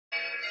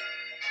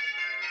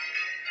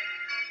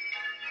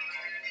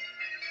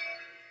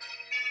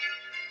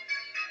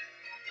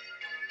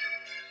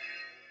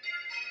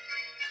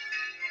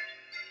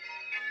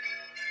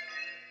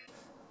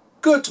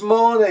Good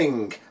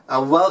morning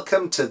and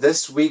welcome to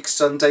this week's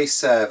Sunday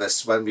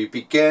service when we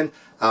begin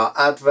our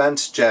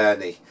Advent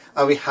journey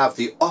and we have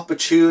the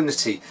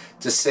opportunity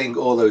to sing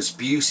all those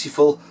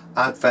beautiful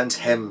Advent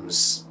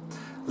hymns.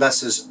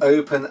 Let us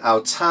open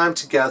our time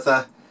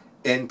together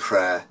in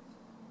prayer.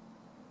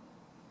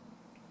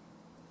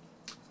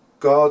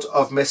 God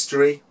of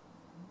mystery,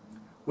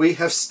 we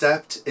have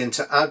stepped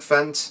into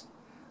Advent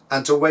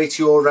and await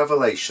your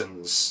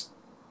revelations.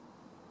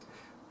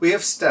 We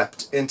have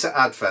stepped into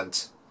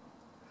Advent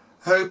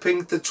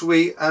hoping that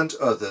we and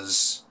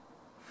others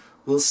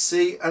will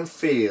see and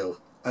feel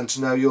and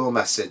know your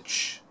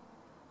message.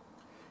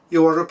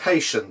 You are a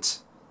patient,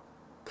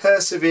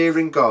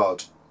 persevering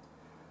God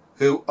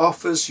who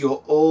offers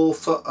your all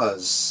for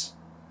us.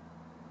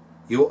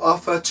 You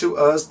offer to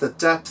us the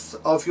depth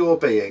of your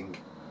being,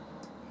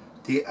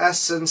 the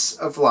essence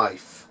of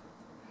life,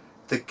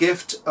 the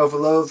gift of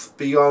love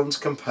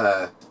beyond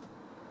compare.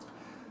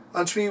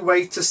 And we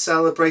wait to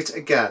celebrate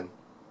again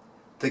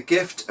the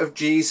gift of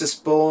Jesus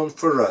born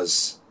for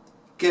us,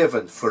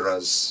 given for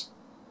us.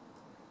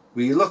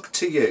 We look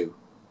to you,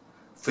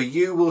 for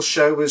you will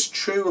show us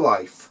true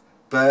life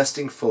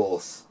bursting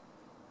forth.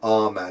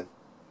 Amen.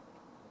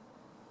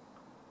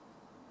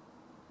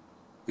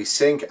 We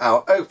sing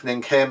our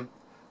opening hymn,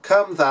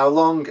 Come Thou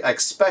Long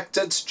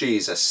Expected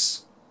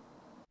Jesus.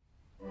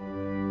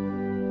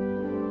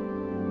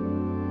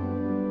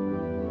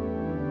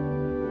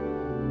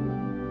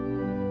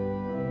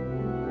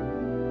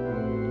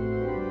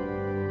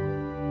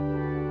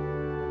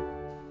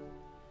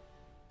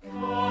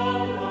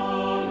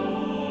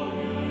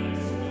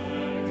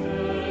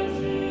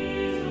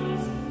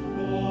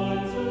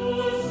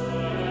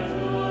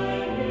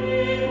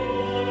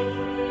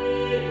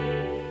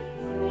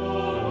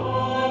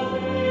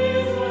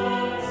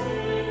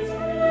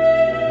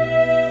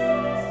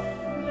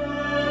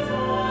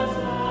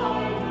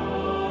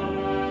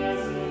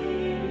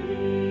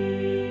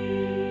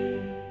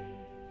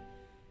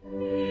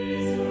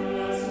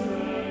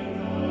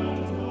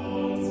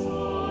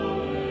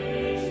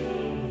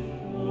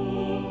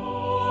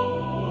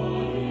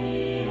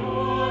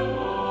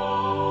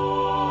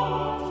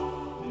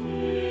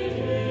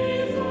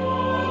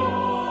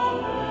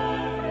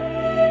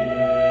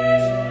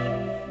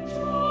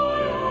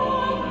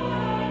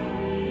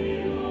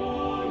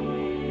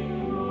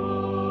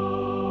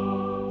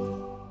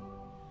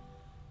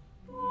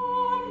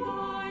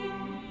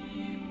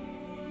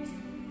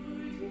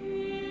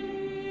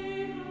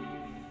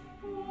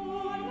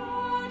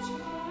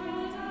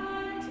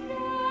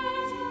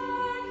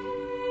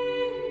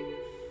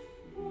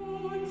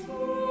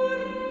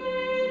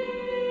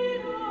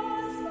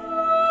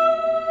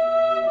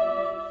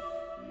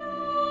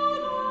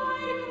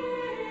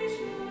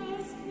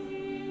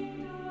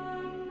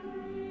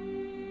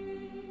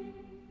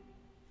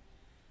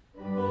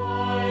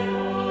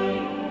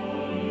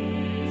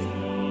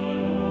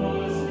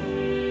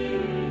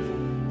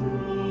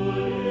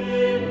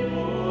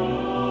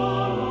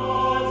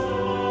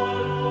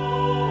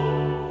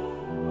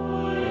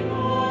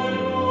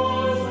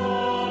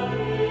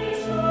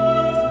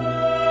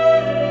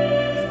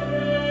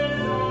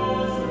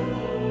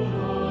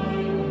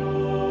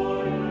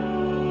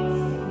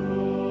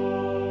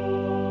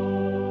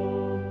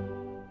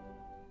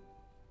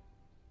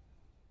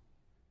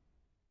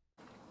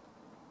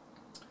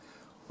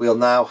 We'll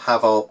now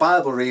have our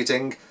Bible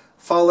reading,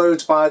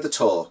 followed by the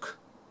talk.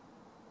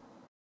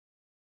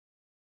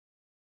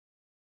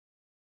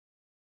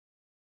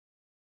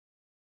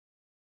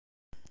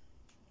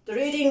 The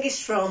reading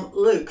is from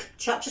Luke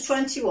chapter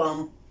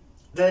 21,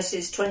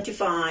 verses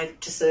 25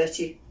 to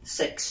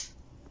 36.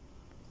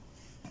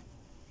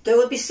 There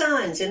will be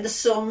signs in the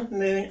sun,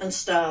 moon and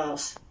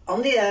stars.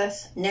 On the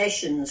earth,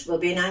 nations will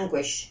be in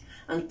anguish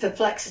and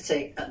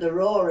perplexity at the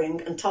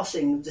roaring and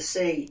tossing of the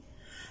sea.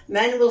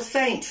 Men will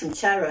faint from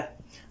terror,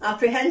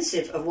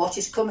 apprehensive of what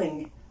is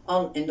coming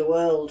on in the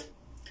world.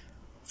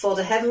 For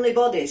the heavenly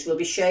bodies will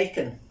be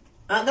shaken.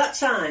 At that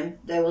time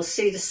they will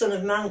see the Son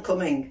of Man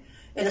coming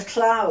in a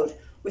cloud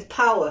with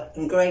power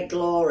and great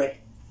glory.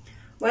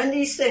 When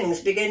these things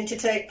begin to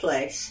take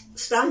place,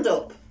 stand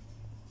up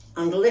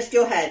and lift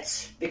your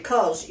heads,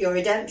 because your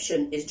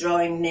redemption is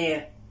drawing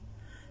near.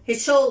 He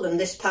told them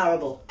this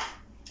parable.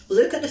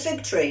 Look at the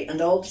fig tree and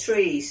all the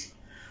trees.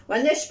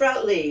 When they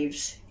sprout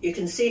leaves, you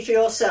can see for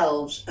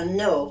yourselves and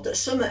know that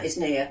summer is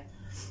near.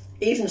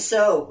 Even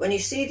so, when you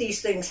see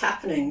these things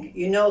happening,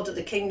 you know that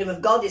the kingdom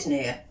of God is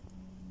near.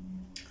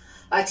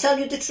 I tell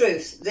you the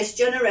truth, this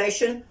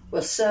generation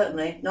will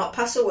certainly not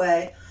pass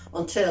away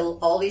until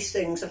all these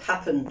things have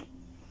happened.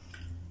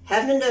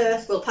 Heaven and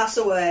earth will pass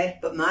away,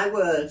 but my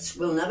words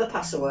will never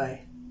pass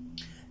away.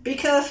 Be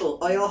careful,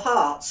 or your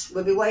hearts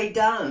will be weighed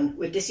down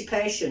with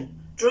dissipation,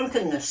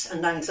 drunkenness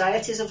and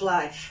anxieties of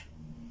life.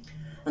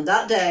 And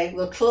that day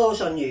will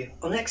close on you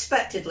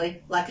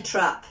unexpectedly like a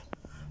trap,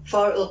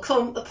 for it will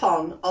come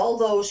upon all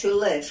those who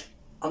live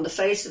on the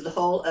face of the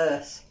whole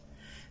earth.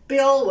 Be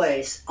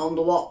always on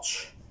the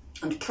watch,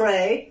 and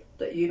pray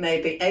that you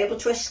may be able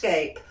to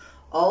escape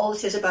all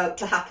that is about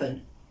to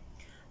happen,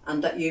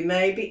 and that you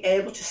may be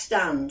able to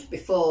stand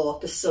before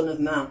the Son of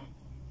Man.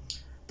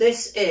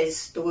 This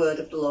is the word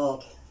of the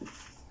Lord.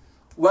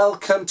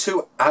 Welcome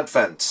to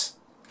Advent,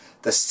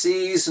 the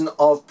season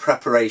of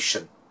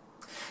preparation.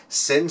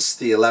 Since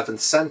the 11th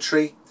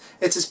century,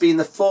 it has been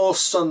the 4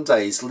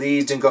 Sundays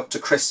leading up to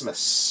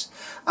Christmas,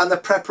 and the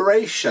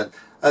preparation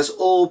has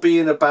all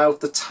been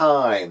about the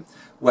time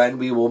when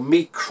we will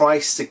meet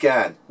Christ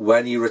again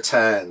when he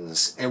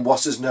returns in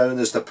what is known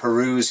as the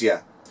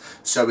Parousia.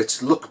 So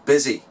it's look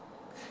busy,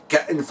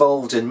 get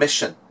involved in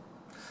mission,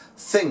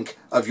 think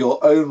of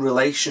your own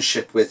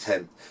relationship with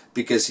him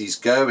because he's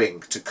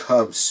going to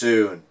come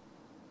soon.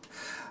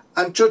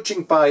 And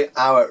judging by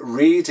our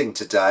reading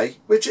today,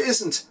 which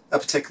isn't a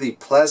particularly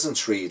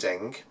pleasant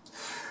reading,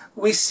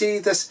 we see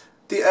that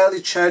the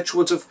early church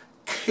would have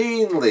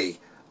keenly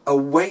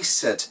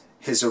awaited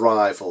his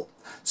arrival.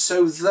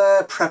 So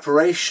their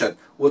preparation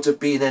would have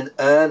been in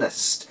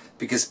earnest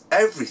because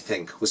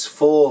everything was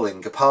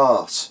falling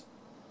apart.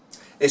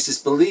 It is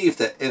believed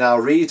that in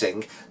our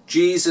reading,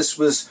 Jesus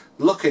was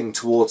looking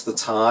towards the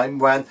time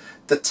when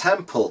the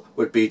temple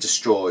would be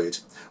destroyed,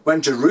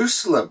 when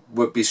Jerusalem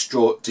would be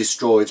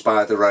destroyed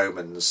by the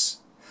Romans,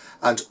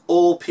 and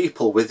all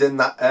people within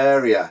that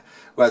area,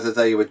 whether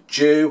they were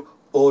Jew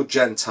or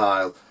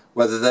Gentile,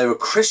 whether they were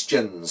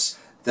Christians,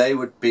 they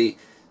would be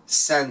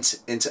sent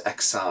into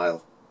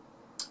exile.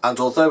 And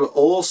although it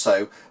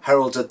also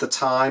heralded the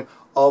time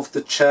of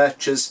the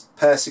church's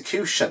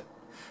persecution,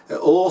 it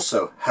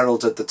also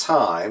heralded the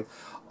time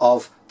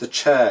of the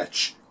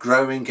church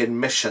growing in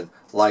mission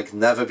like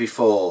never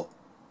before.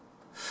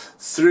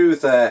 Through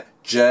their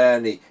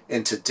journey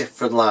into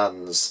different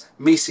lands,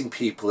 meeting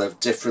people of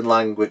different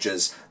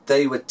languages,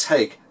 they would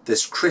take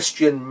this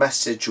Christian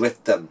message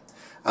with them,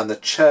 and the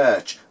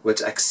church would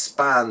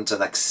expand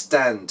and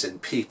extend in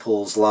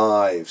people's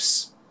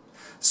lives.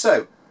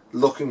 So,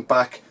 looking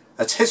back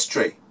at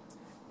history,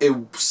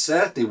 it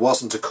certainly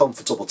wasn't a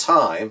comfortable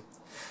time,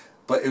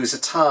 but it was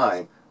a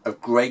time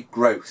of great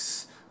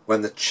growth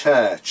when the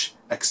church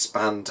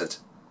expanded.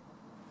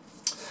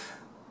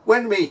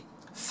 When we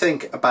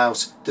think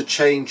about the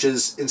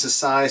changes in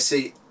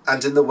society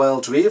and in the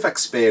world we've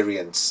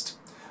experienced,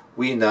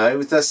 we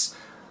know that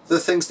the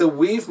things that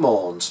we've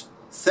mourned,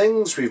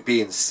 things we've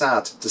been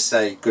sad to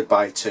say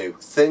goodbye to,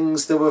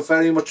 things that were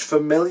very much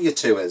familiar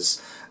to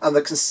us, and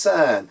the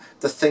concern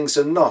that things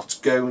are not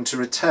going to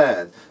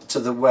return to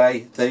the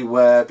way they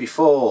were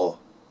before.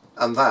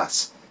 And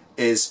that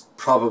is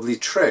probably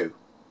true.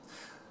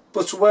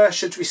 But where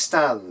should we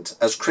stand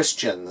as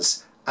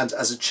Christians and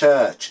as a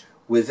church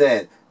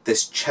within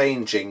this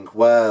changing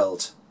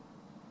world?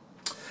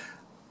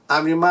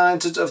 I'm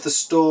reminded of the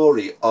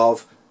story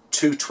of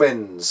 2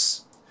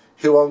 twins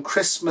who on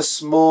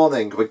Christmas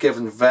morning were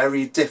given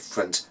very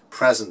different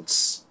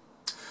presents.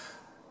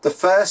 The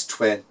first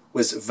twin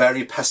was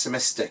very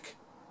pessimistic.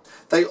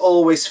 They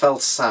always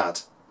felt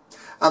sad,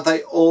 and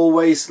they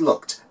always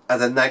looked at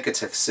the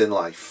negatives in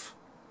life.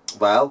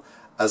 Well,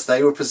 as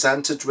they were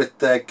presented with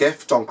their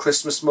gift on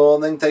Christmas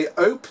morning, they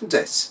opened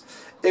it.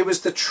 It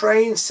was the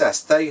train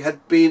set they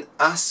had been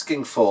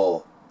asking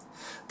for.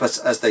 But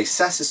as they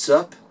set it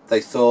up,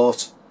 they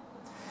thought,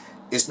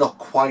 it's not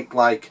quite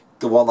like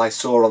the one I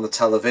saw on the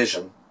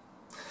television.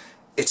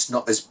 It's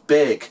not as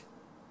big.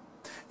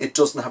 It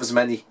doesn't have as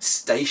many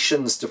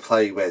stations to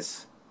play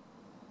with.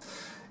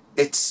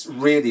 It's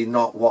really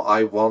not what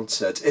I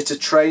wanted. It's a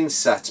train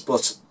set,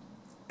 but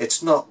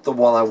it's not the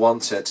one I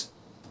wanted.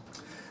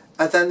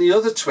 And then the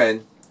other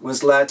twin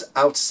was led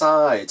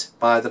outside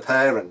by the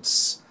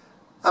parents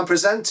and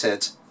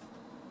presented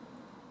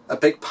a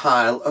big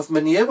pile of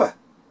manure.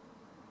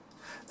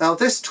 Now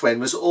this twin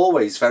was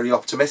always very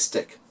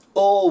optimistic,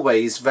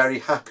 always very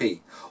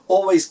happy,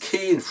 always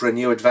keen for a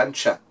new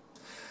adventure.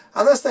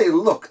 And as they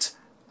looked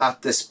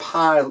at this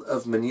pile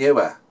of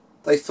manure,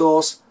 they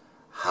thought,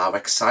 how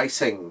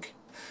exciting.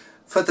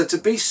 For there to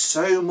be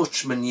so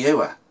much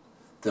manure,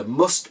 there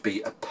must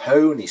be a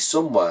pony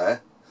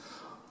somewhere.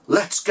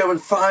 Let's go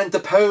and find the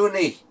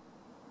pony.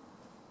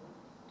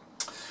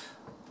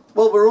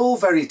 Well, we're all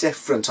very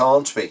different,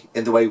 aren't we,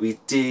 in the way we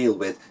deal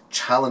with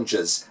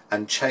challenges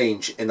and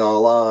change in our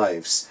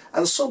lives.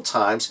 And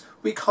sometimes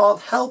we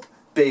can't help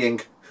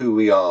being who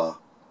we are.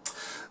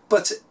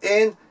 But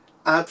in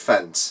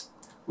Advent,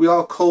 we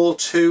are called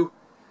to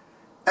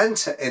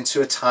enter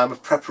into a time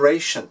of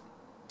preparation,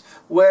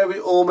 where we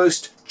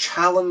almost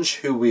challenge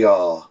who we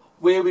are,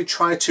 where we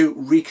try to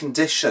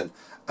recondition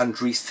and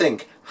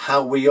rethink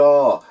how we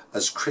are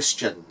as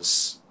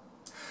Christians.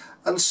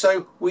 And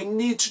so we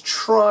need to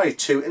try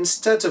to,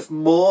 instead of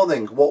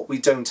mourning what we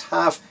don't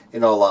have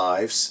in our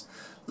lives,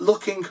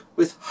 looking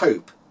with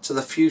hope to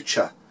the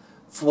future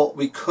for what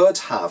we could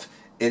have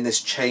in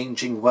this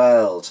changing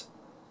world.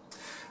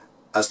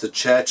 As the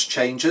church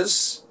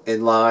changes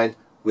in line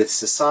with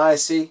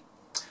society,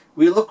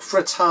 we look for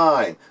a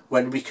time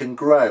when we can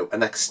grow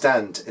and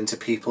extend into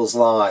people's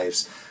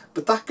lives.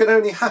 But that can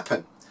only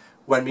happen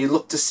when we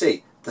look to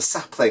see the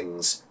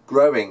saplings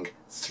growing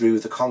through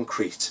the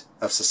concrete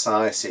of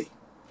society.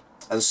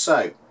 And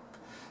so,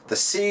 the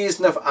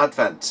season of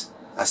Advent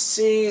a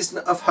season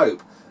of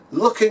hope,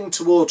 looking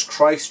towards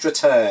Christ's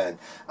return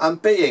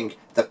and being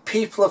the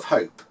people of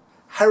hope,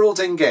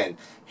 heralding in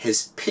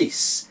his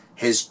peace,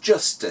 his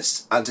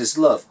justice and his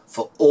love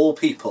for all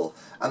people,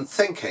 and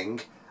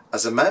thinking,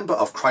 as a member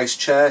of Christ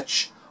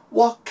Church,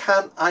 what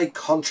can I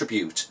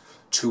contribute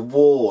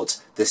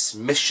towards this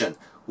mission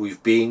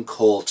we've been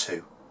called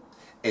to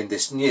in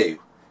this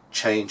new,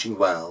 changing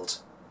world?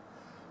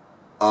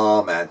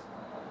 Amen.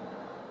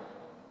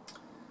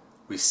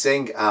 We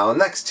sing our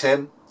next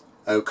hymn,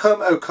 O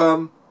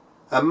Come,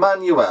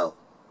 Emmanuel.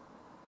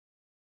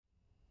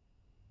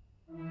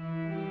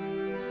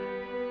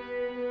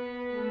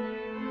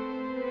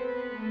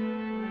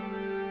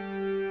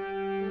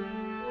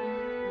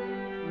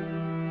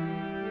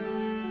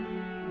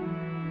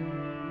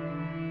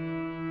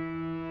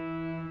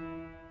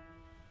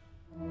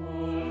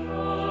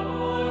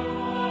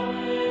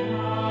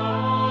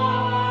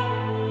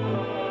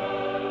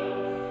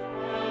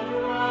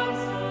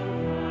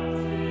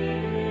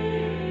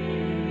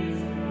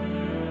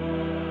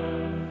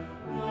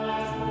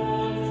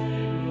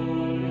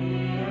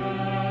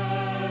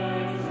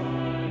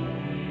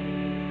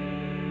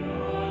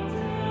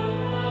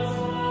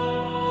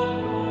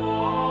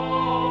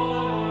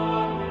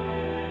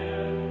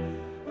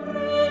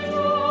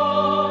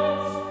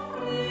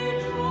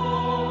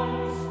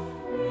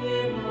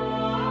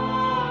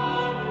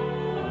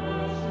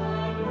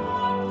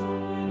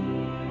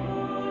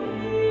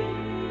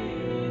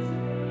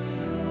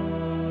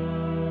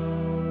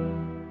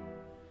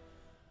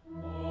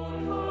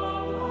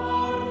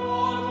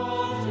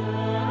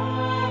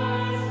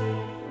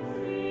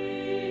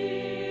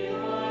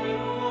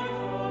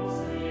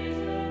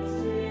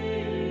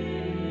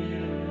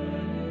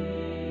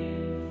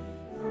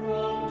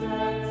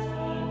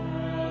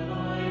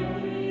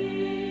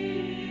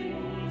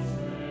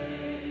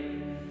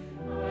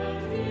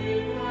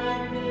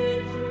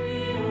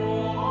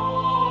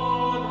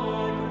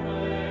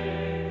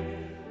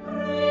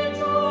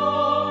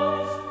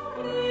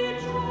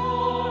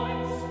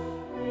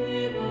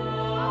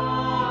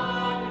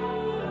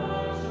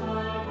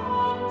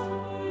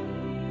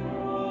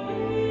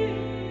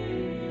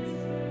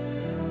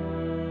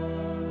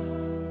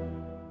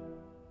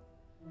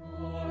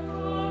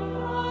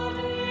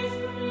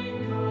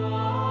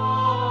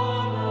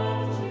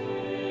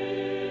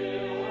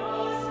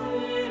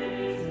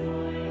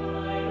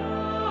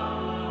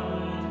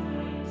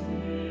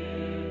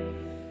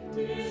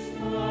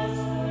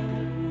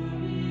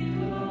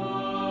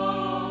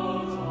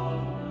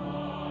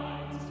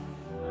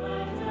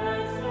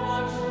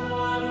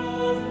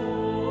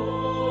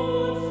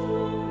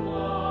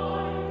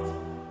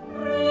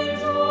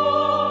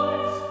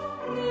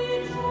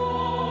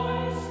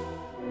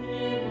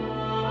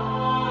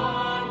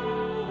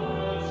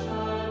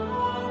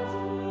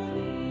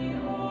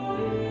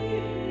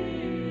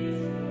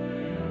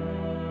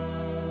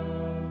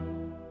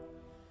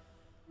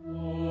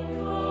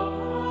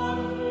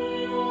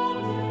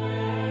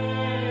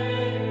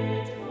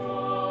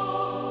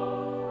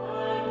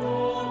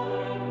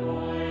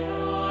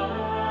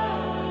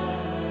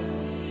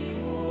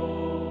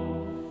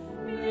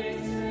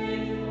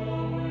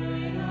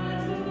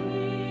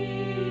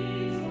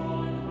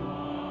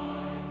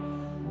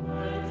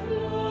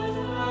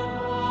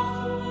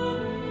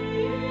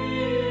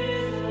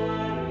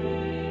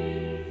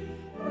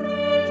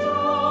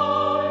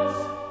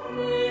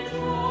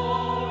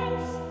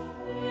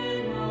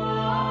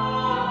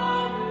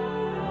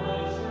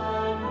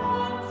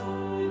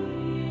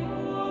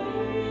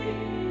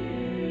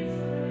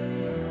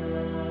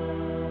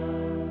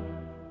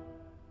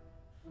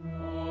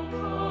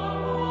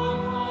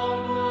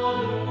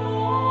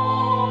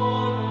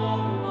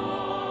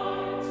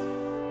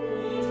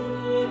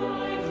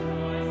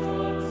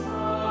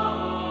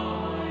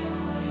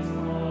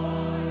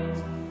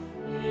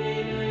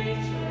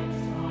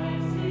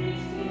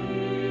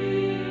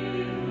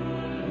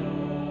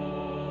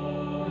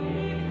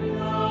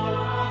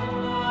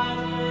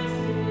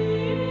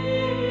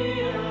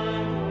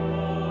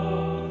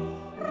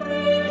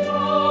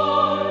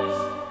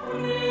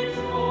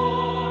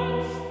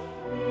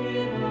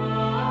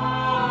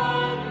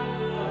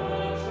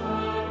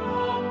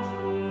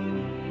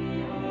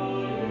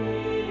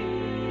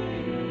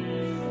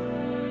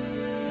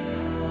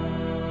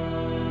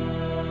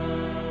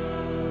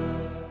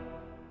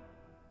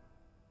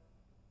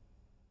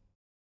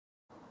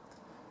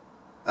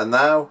 And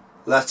now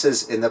let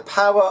us, in the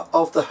power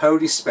of the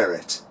Holy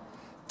Spirit,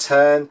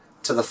 turn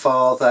to the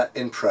Father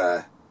in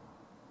prayer.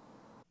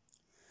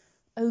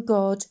 O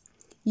God,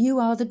 you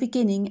are the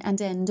beginning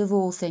and end of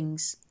all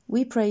things.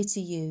 We pray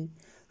to you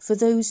for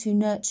those who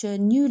nurture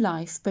new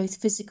life, both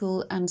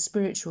physical and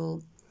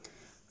spiritual,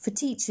 for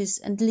teachers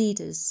and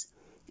leaders,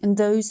 and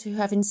those who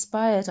have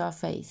inspired our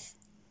faith,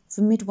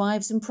 for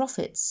midwives and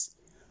prophets,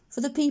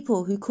 for the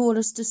people who call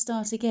us to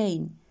start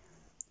again,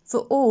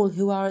 for all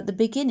who are at the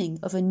beginning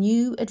of a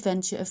new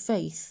adventure of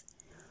faith,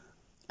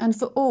 and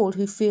for all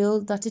who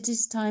feel that it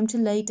is time to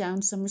lay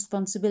down some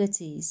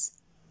responsibilities,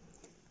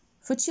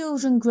 for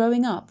children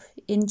growing up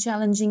in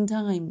challenging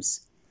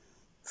times,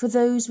 for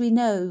those we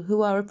know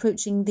who are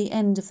approaching the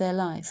end of their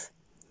life,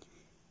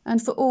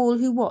 and for all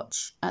who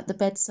watch at the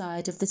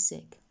bedside of the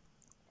sick.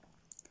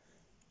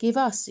 Give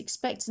us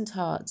expectant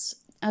hearts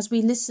as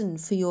we listen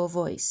for your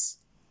voice.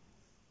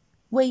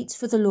 Wait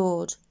for the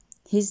Lord,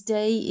 his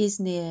day is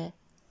near.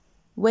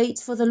 Wait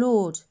for the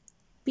Lord,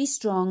 be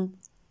strong,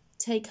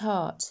 take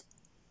heart.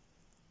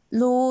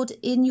 Lord,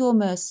 in your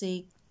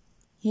mercy,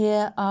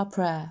 hear our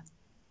prayer.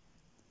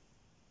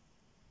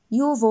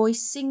 Your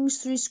voice sings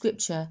through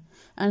Scripture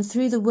and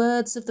through the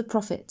words of the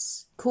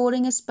prophets,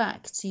 calling us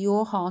back to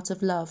your heart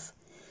of love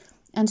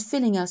and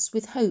filling us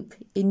with hope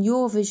in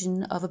your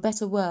vision of a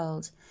better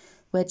world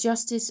where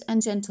justice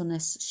and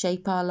gentleness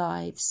shape our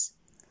lives.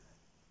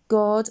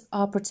 God,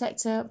 our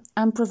protector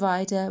and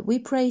provider, we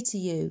pray to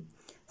you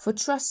for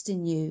trust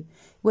in you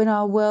when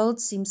our world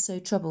seems so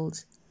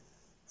troubled,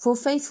 for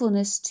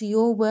faithfulness to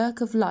your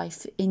work of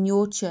life in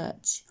your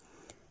church,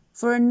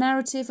 for a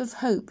narrative of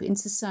hope in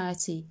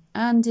society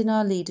and in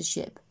our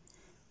leadership,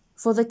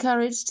 for the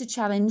courage to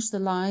challenge the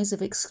lies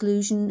of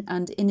exclusion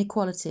and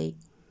inequality,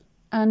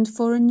 and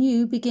for a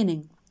new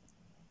beginning.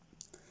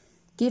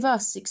 Give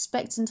us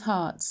expectant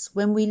hearts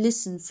when we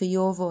listen for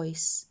your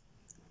voice.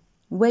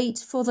 Wait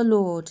for the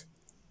Lord,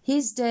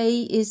 his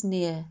day is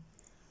near.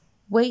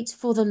 Wait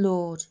for the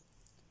Lord,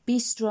 be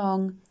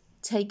strong,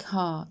 take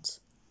heart.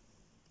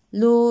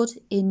 Lord,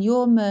 in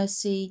your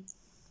mercy,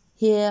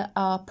 hear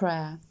our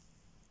prayer.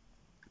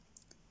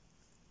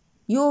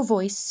 Your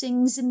voice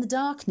sings in the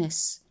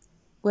darkness,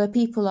 where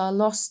people are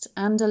lost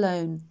and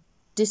alone,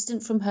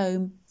 distant from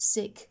home,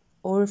 sick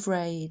or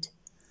afraid.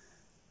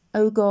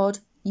 O God,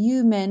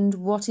 you mend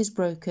what is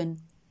broken.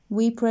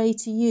 We pray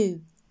to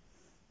you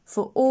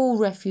for all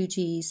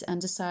refugees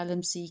and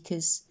asylum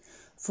seekers,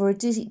 for a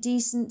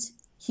decent,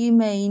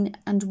 humane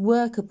and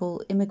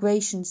workable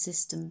immigration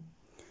system,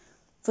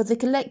 for the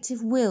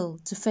collective will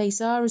to face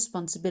our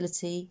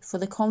responsibility for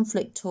the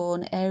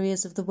conflict-torn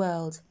areas of the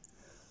world,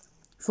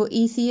 for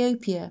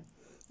Ethiopia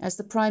as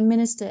the Prime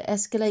Minister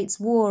escalates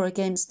war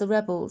against the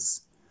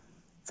rebels,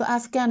 for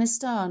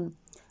Afghanistan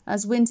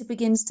as winter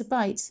begins to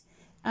bite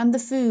and the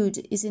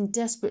food is in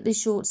desperately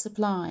short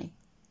supply,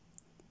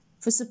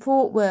 for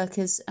support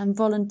workers and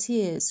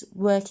volunteers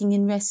working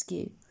in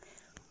rescue,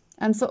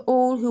 and for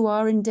all who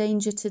are in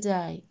danger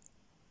today.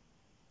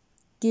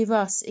 Give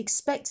us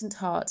expectant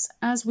hearts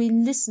as we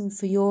listen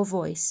for your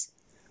voice.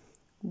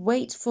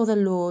 Wait for the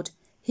Lord,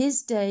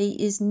 his day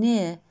is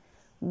near.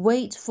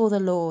 Wait for the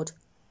Lord,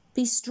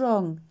 be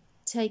strong,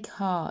 take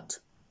heart.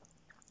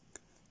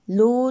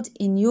 Lord,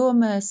 in your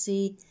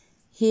mercy,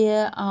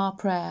 hear our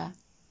prayer.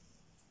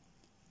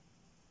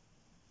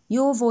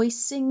 Your voice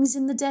sings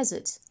in the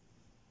desert,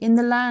 in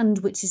the land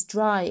which is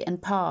dry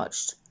and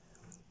parched,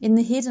 in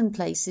the hidden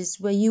places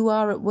where you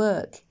are at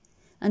work,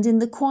 and in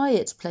the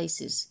quiet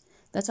places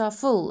that are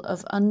full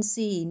of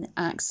unseen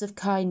acts of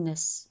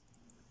kindness.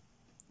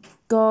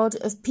 God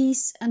of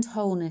peace and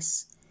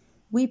wholeness,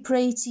 we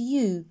pray to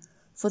you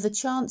for the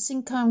chance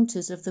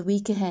encounters of the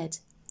week ahead,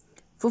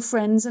 for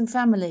friends and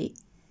family,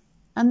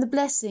 and the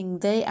blessing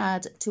they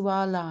add to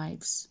our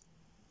lives.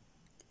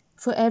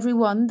 For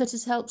everyone that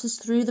has helped us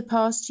through the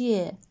past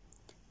year,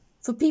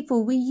 for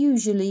people we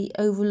usually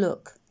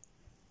overlook,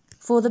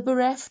 for the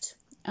bereft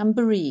and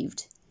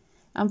bereaved,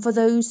 and for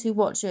those who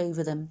watch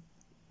over them.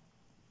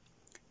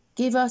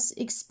 Give us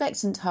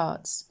expectant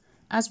hearts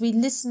as we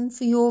listen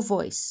for your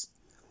voice.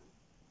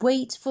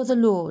 Wait for the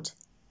Lord,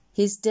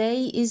 his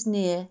day is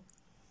near.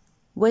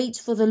 Wait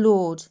for the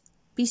Lord,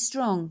 be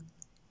strong,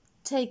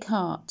 take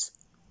heart.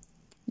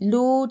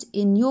 Lord,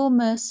 in your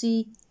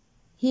mercy,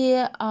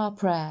 hear our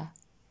prayer.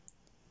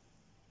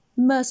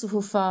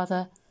 Merciful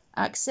Father,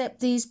 accept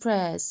these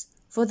prayers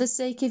for the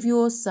sake of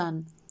your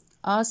Son,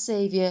 our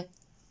Saviour,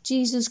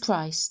 Jesus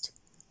Christ.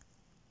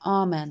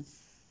 Amen.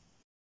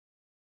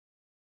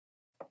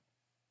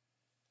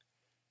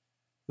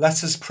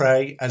 Let us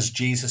pray as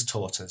Jesus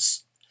taught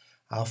us.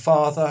 Our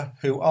Father,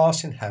 who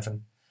art in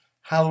heaven,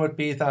 hallowed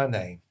be thy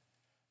name.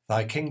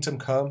 Thy kingdom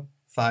come,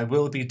 thy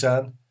will be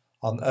done,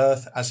 on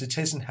earth as it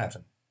is in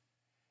heaven.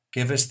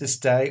 Give us this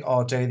day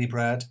our daily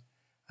bread,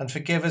 and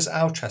forgive us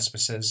our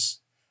trespasses,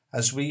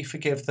 as we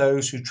forgive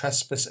those who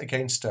trespass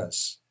against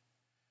us.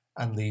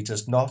 And lead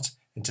us not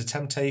into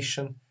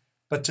temptation,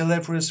 but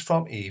deliver us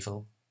from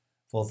evil.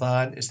 For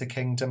thine is the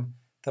kingdom,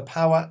 the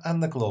power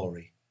and the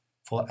glory,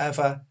 for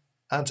ever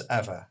and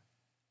ever.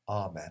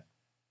 Amen.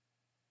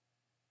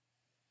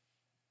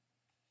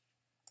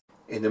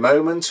 In a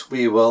moment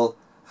we will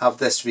have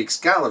this week's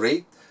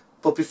gallery,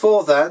 but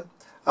before then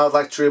I'd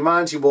like to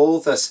remind you all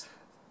that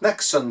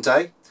next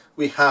Sunday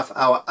we have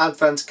our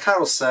Advent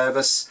Carol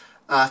service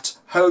at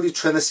Holy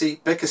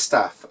Trinity,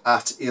 Bickerstaffe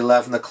at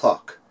 11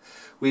 o'clock.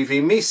 We've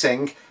been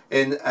meeting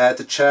in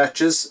the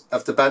churches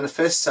of the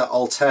benefice at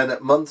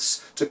alternate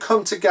months to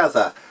come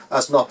together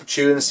as an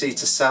opportunity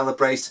to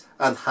celebrate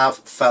and have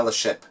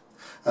fellowship.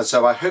 And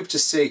so I hope to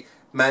see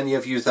many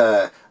of you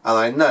there, and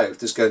I know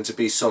there's going to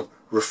be some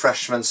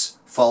refreshments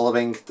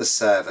following the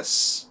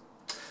service.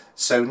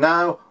 So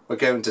now we're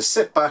going to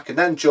sit back and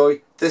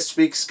enjoy this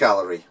week's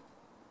gallery.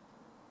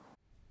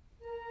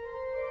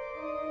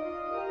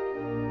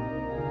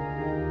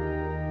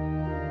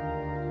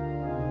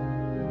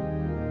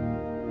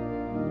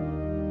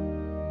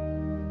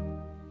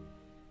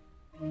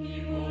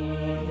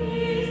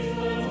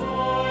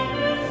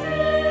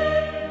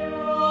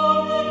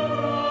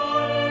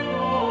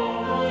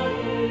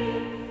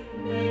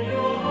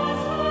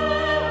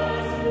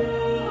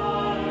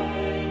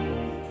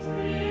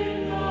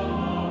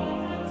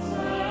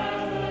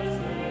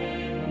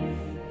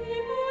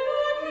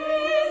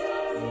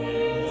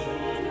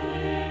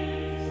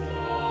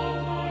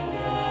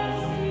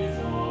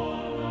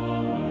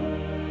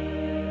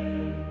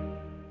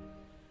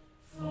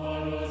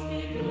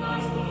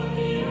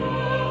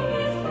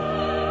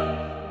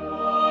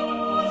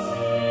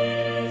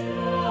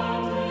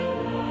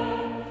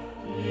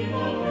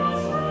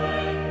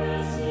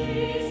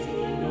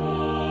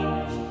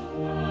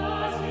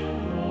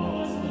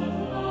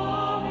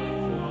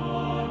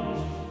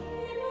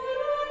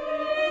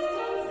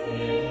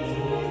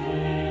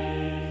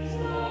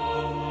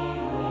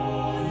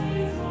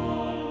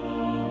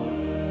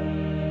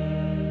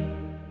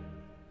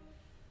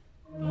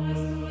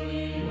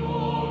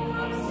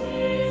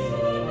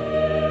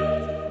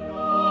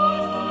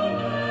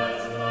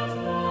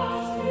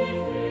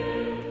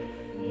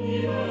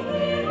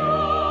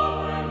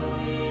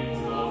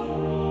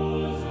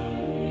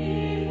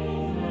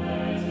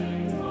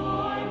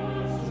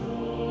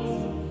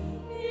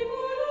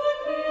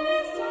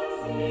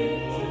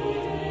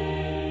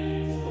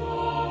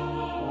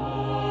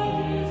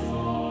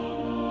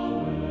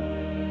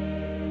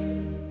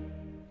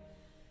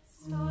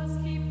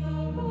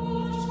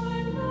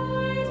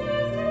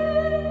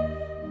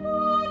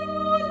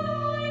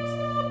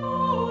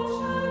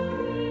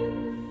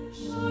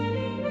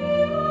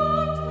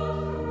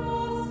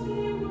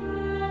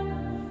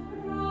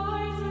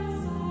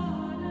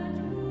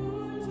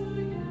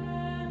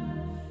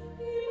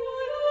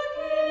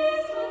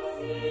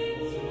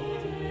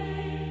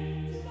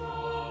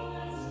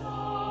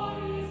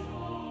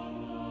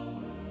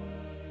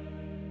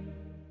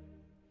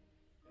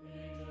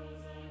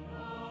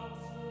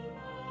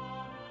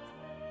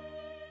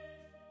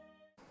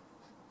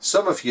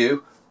 Some of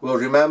you will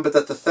remember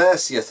that the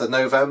 30th of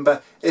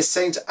November is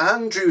St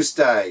Andrew's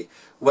Day,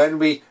 when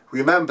we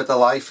remember the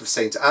life of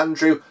St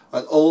Andrew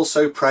and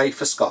also pray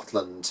for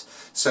Scotland.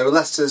 So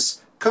let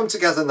us come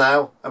together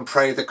now and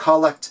pray the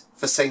collect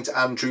for St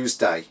Andrew's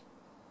Day.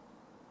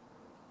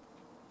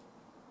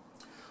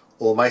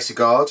 Almighty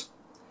God,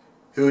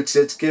 who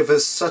did give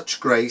us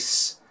such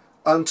grace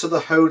unto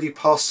the holy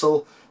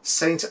apostle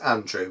St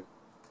Andrew,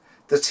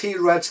 that he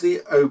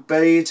readily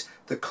obeyed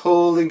the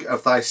calling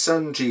of thy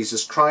Son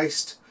Jesus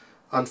Christ,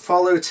 and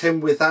followed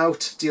him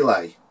without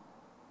delay.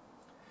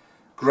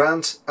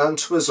 Grant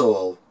unto us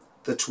all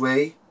that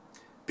we,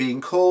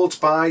 being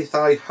called by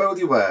thy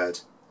holy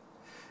word,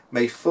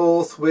 may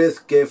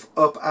forthwith give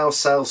up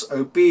ourselves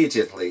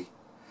obediently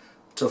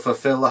to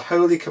fulfil the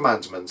holy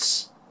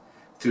commandments,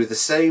 through the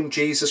same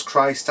Jesus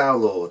Christ our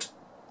Lord.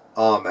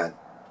 Amen.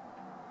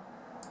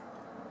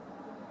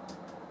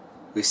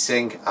 We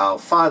sing our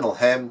final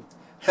hymn,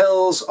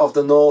 Hills of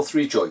the North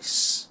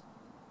Rejoice.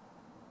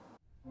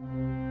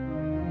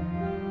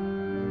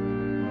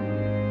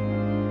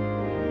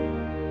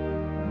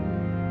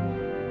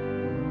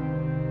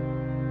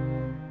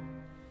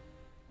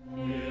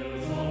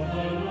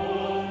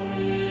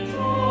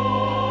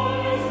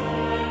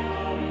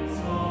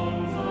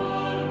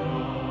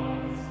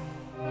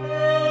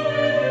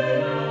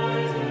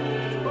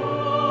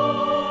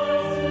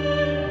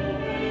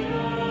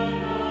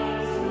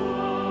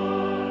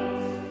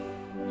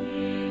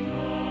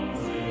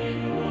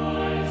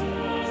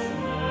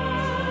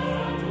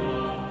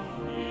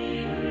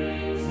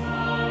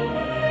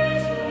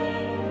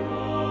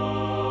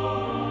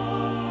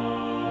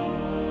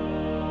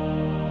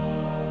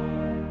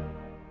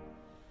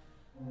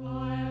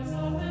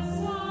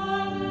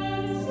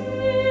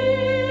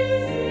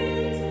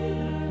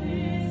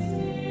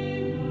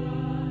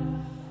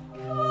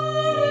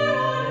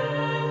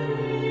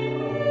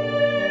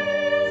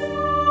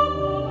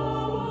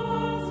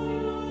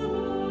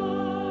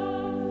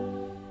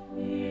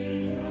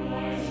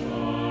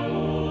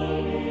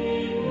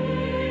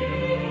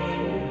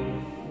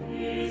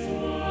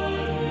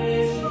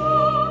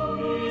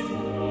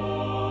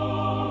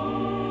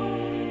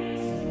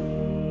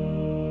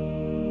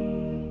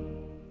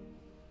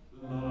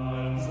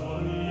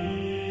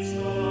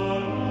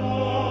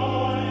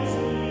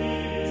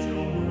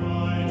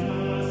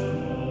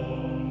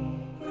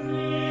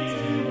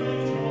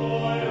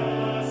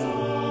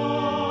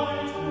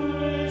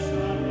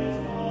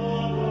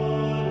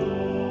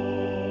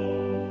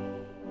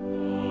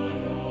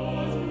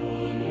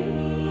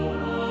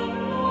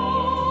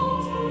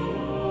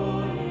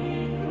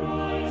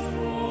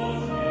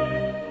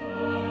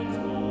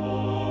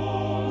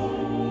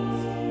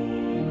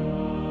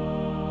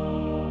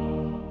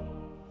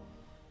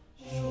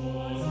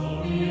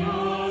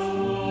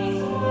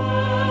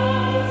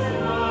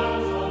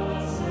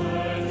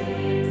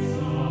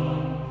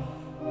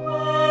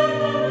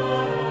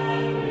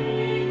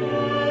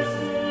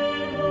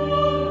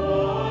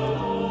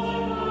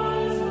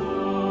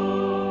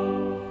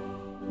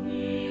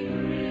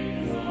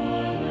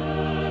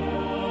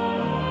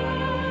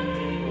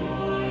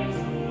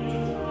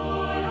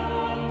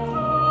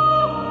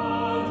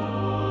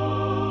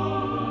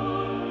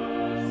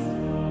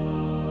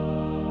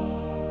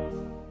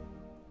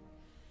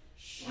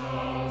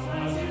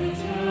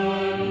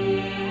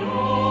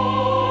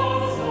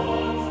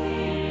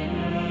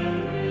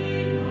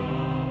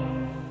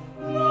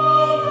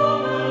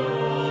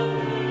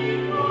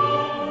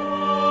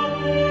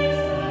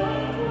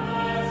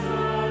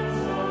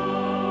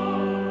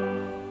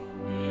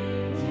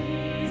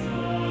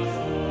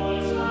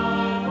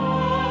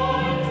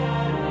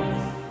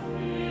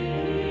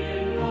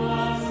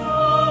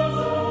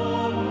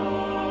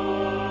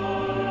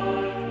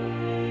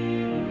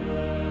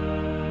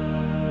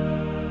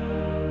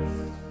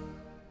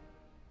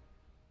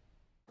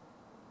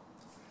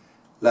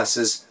 Let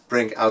us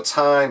bring our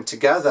time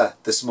together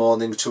this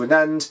morning to an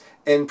end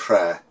in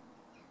prayer.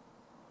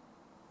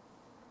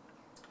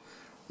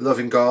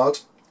 Loving God,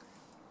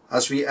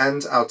 as we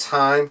end our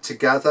time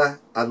together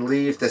and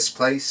leave this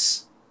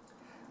place,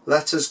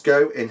 let us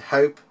go in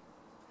hope,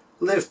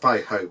 live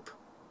by hope,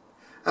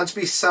 and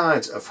be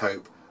signs of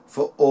hope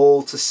for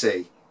all to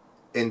see.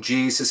 In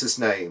Jesus'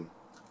 name,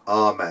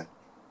 Amen.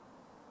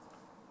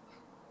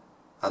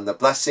 And the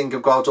blessing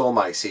of God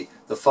Almighty,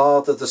 the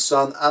Father, the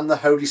Son, and the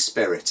Holy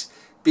Spirit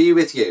be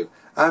with you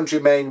and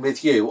remain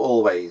with you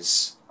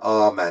always.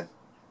 Amen.